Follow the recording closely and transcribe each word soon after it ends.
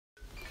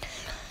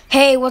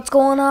Hey, what's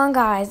going on,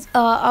 guys?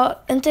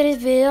 In today's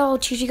video, I'll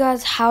teach you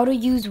guys how to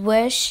use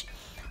Wish,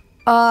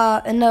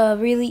 in a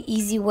really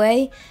easy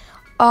way.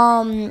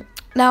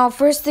 Now,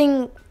 first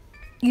thing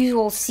you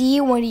will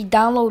see when you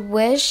download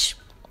Wish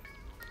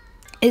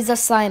is a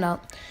sign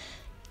up.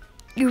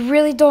 You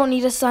really don't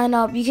need to sign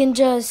up. You can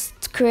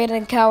just create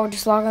an account or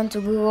just log on to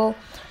Google.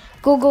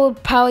 Google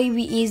would probably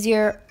be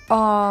easier,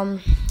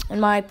 in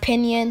my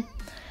opinion,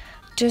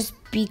 just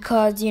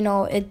because,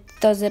 it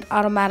does it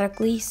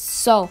automatically.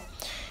 So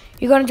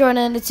you're gonna join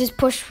in. It says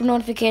push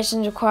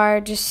notifications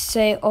required. Just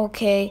say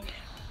okay.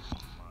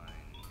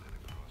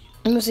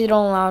 I'm gonna say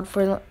don't allow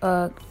for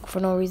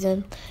no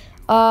reason.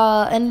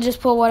 And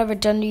just put whatever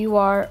gender you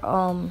are.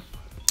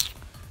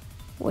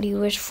 What do you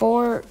wish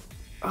for?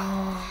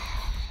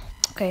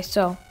 Okay,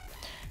 so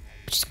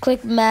just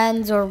click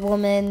men's or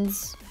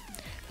women's.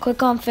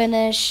 Click on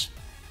finish.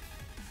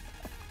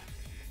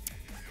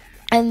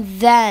 And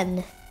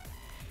then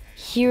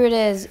here it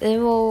is. It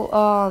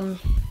will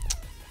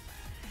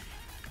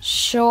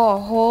show a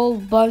whole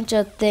bunch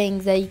of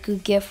things that you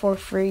could get for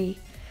free.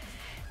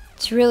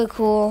 It's really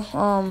cool.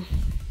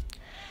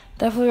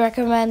 Definitely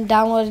recommend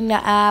downloading the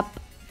app.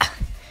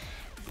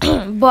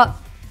 But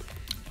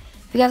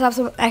if you guys have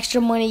some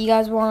extra money you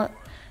don't want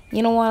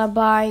to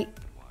buy,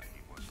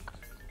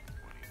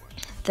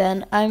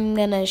 then I'm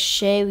gonna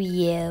show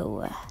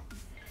you.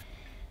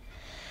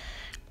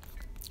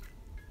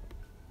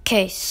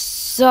 Okay,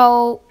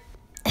 so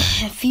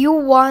if you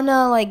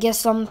wanna get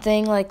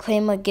something,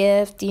 claim a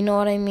gift, you know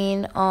what I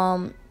mean?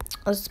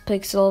 Let's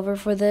pick silver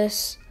for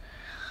this.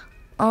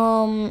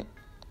 Put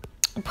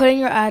in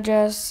your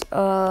address,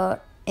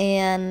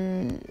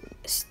 and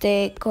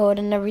state code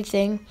and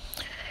everything,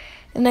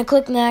 and then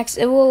click next.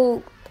 It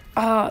will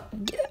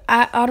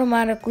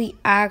automatically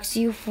ask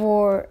you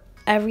for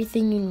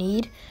everything you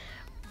need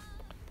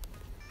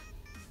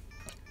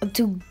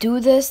to do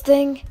this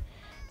thing.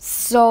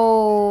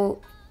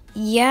 So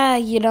yeah,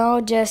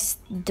 just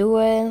do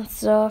it and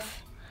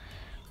stuff.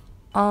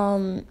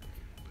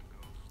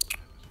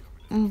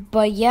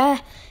 But yeah,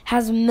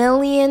 has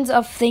millions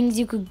of things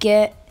you could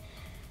get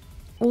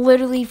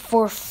literally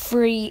for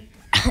free.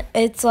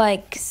 It's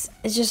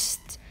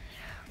just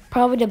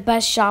probably the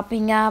best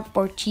shopping app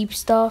for cheap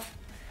stuff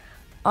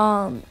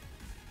up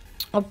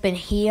in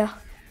here.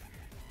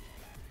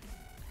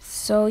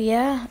 So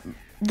yeah,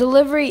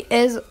 delivery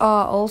is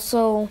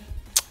also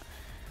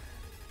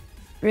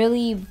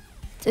really,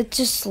 it's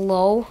just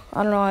slow.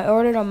 I don't know. I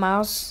ordered a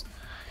mouse.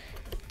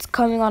 It's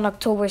coming on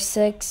October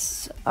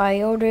 6th.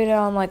 I ordered it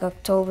on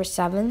October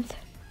 7th.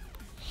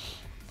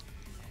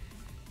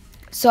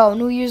 So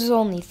New Year's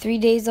only, 3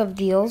 days of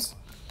deals,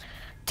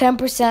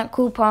 10%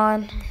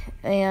 coupon,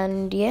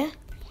 and yeah,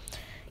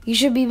 you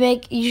should be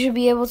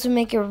able to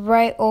make it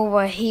right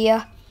over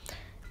here.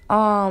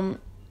 You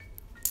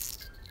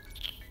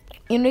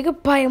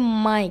could buy a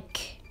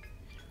mic,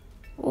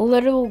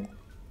 literal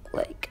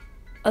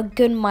a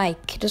good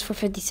mic, just for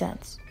 50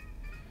 cents.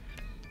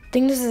 I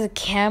think this is a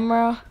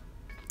camera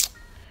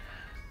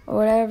or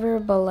whatever,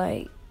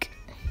 but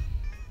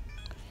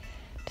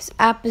this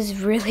app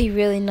is really,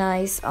 really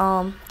nice.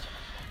 So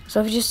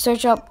if you just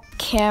search up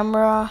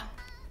camera,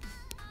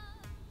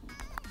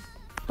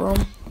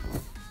 boom.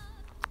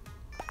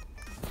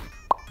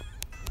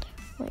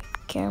 Wait,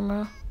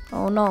 camera.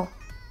 Oh no.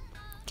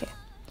 Okay.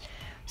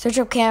 Search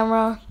up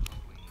camera.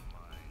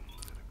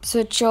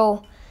 Search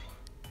up.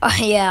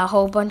 Yeah, a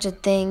whole bunch of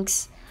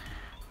things.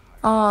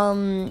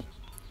 Holy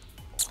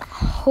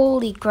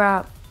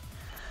crap.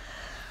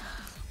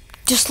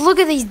 Just look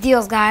at these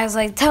deals, guys.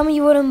 Tell me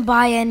you wouldn't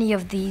buy any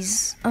of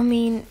these. I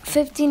mean,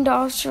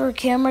 $15 for a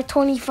camera,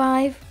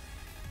 $25.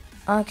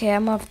 Okay,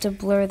 I'm gonna have to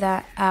blur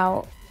that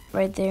out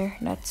right there.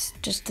 That's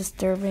just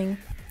disturbing.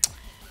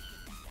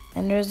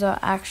 And there's an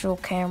actual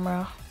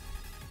camera.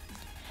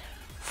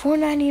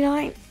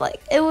 $4.99.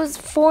 It was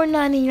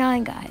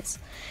 $4.99, guys.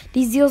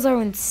 These deals are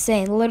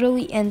insane,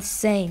 literally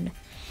insane.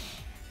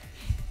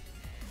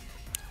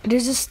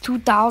 There's this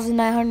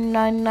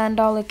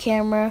 $2,999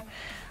 camera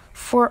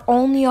for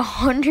only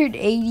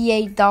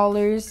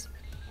 $188.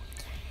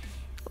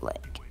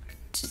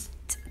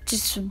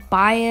 Just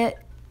buy it,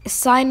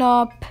 sign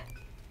up,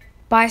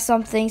 buy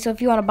something. So if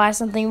you want to buy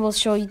something, we'll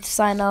show you to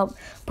sign up,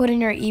 put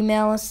in your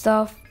email and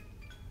stuff.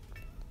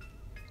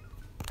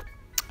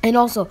 And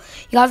also,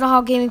 you guys know how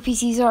gaming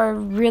PCs are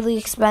really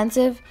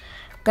expensive?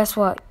 Guess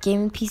what?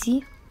 Gaming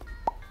PC.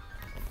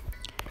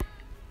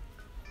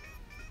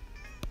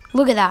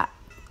 Look at that.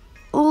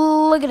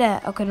 Look at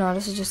that. Okay, no,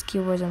 this is just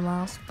keyboards and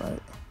mouse, but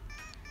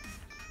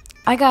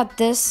I got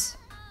this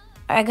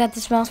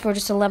mouse for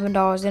just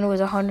 $11 and it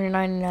was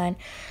 $199.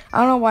 I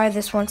don't know why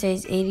this one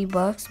says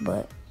 $80,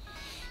 but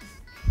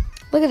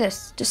look at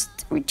this.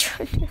 Just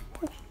return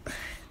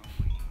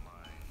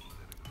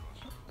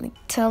it.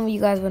 Tell me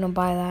you guys wouldn't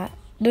buy that.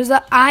 There's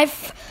a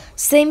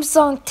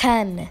Samsung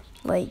 10,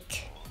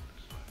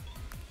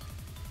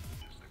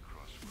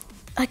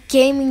 a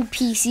gaming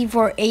PC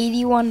for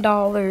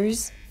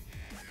 $81.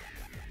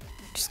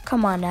 Just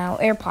come on now.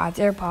 AirPods,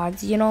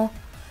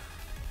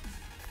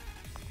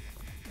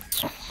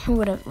 who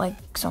wouldn't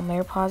like some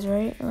AirPods,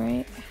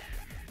 right?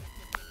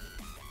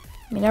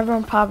 I mean,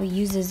 everyone probably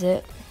uses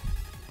it.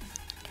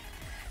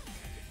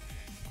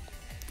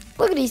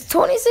 Look at these,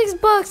 26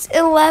 bucks,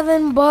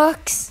 11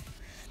 bucks,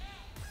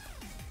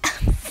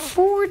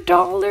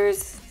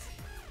 $4.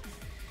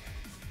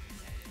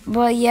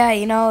 But yeah,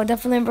 you know,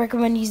 definitely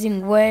recommend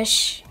using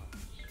Wish.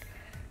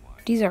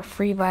 These are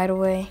free, by the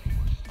way.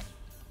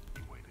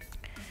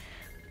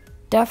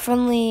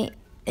 Definitely,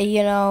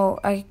 you know,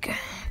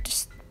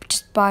 just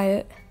buy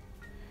it.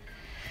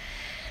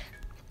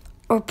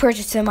 Or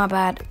purchase it, my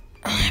bad.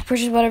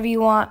 Purchase whatever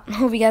you want.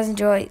 Hope you guys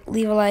enjoy.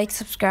 Leave a like,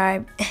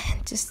 subscribe.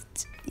 Just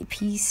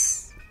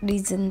peace.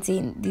 These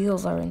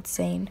are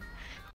insane.